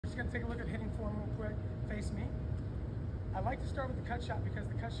take a look at hitting form real quick. Face me. I like to start with the cut shot because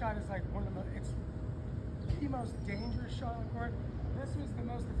the cut shot is like one of the most, it's the most dangerous shot on the court. This was the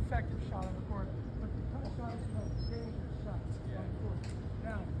most effective shot on the court, but the cut shot is the most dangerous shot on the court.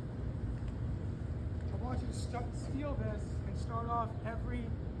 Now, I want you to steal this and start off every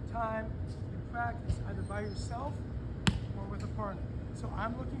time you practice, either by yourself or with a partner. So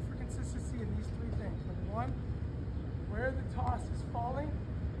I'm looking for consistency in these three things. Number one, where the toss is falling.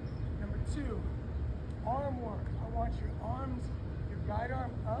 Number two, arm work. I want your arms, your guide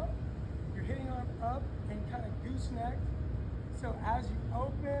arm up, your hitting arm up, and kind of gooseneck. So as you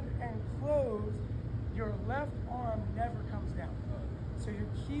open and close, your left arm never comes down. So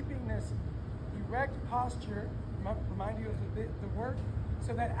you're keeping this erect posture, remind you of the work,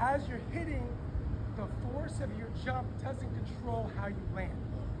 so that as you're hitting, the force of your jump doesn't control how you land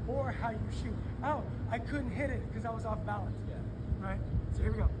or how you shoot. Oh, I couldn't hit it because I was off balance. Right? So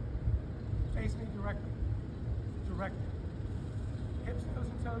here we go. Face me directly. Directly. Hips, nose,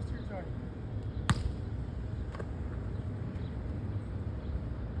 and toes to your target.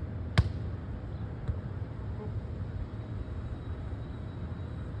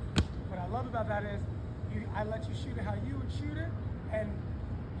 What I love about that is I let you shoot it how you would shoot it, and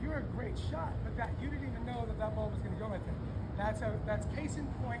you're a great shot, but that you didn't even know that that ball was going to go right there. That's case in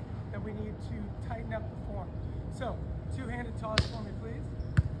point that we need to tighten up the form. So, two-handed toss for me, please.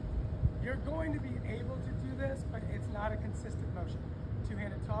 You're going to be able to do this, but it's not a consistent motion.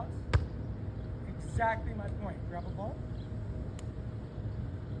 Two-handed toss. Exactly my point. Grab a ball.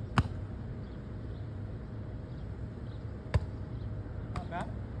 Not bad.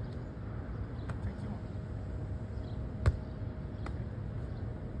 Take two more.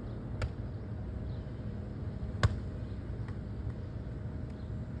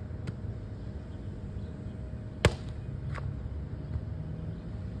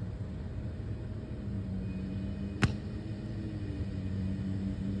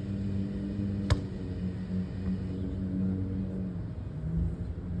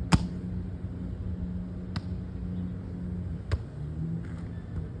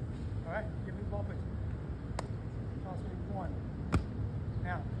 Give me the ball, please. Toss me one.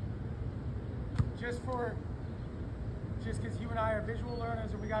 Now, just because you and I are visual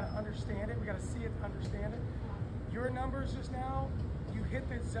learners and we got to understand it, we got to see it to understand it. Your numbers just now, you hit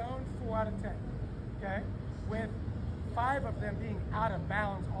the zone 4 out of 10, okay? With 5 of them being out of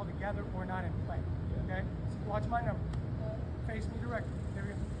bounds altogether or not in play, okay? So watch my number. Face me directly. There we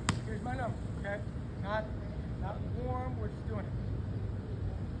go. Here's my number, okay? Not warm, we're just doing it.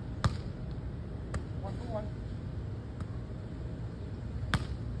 1 for 1. 2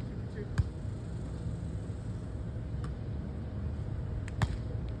 for 2.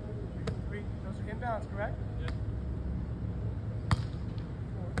 3 for 3. Those are inbounds, correct? Yeah.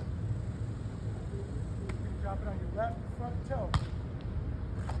 4. You can drop it on your left front toe.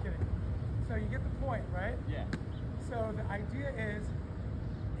 Just kidding. So you get the point, right? Yeah. So the idea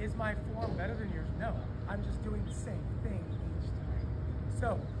is my form better than yours? No. I'm just doing the same thing each time.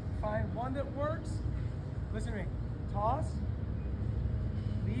 So find one that works. Listen to me. Toss.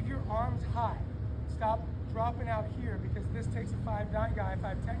 Leave your arms high. Stop dropping out here because this takes a 5'9" guy,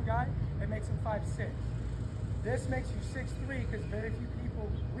 5'10" guy, and makes him 5'6". This makes you 6'3" because very few people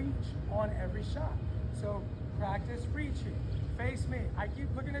reach on every shot. So practice reaching. Face me. I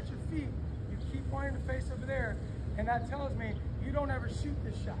keep looking at your feet. You keep wanting to face over there, and that tells me you don't ever shoot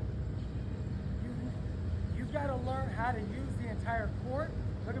this shot. You've got to learn how to use the entire court.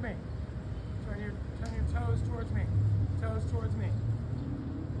 Look at me. Turn your toes towards me. Toes towards me.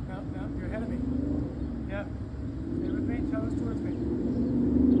 No, you're ahead of me. Yep. Stay with me. Toes towards me.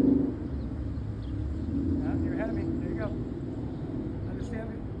 No, you're ahead of me. There you go. Understand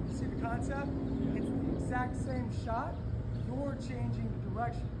me? You see the concept? It's the exact same shot. You're changing the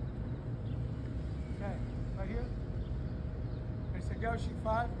direction. Okay. Right here. Ready, set, go. Shoot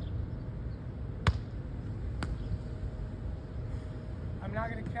 5. I'm not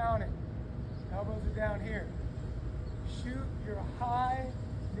going to count it. Elbows are down here. Shoot your high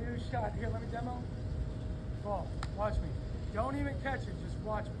new shot. Here, let me demo. Ball. Watch me. Don't even catch it. Just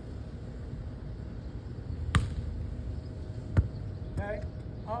watch me. Okay?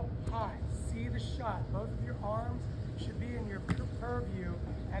 Up high. See the shot. Both of your arms should be in your purview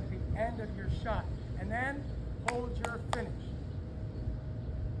at the end of your shot. And then hold your finish.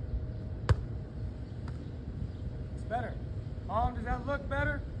 It's better. Mom, does that look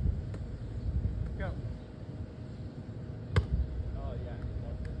better?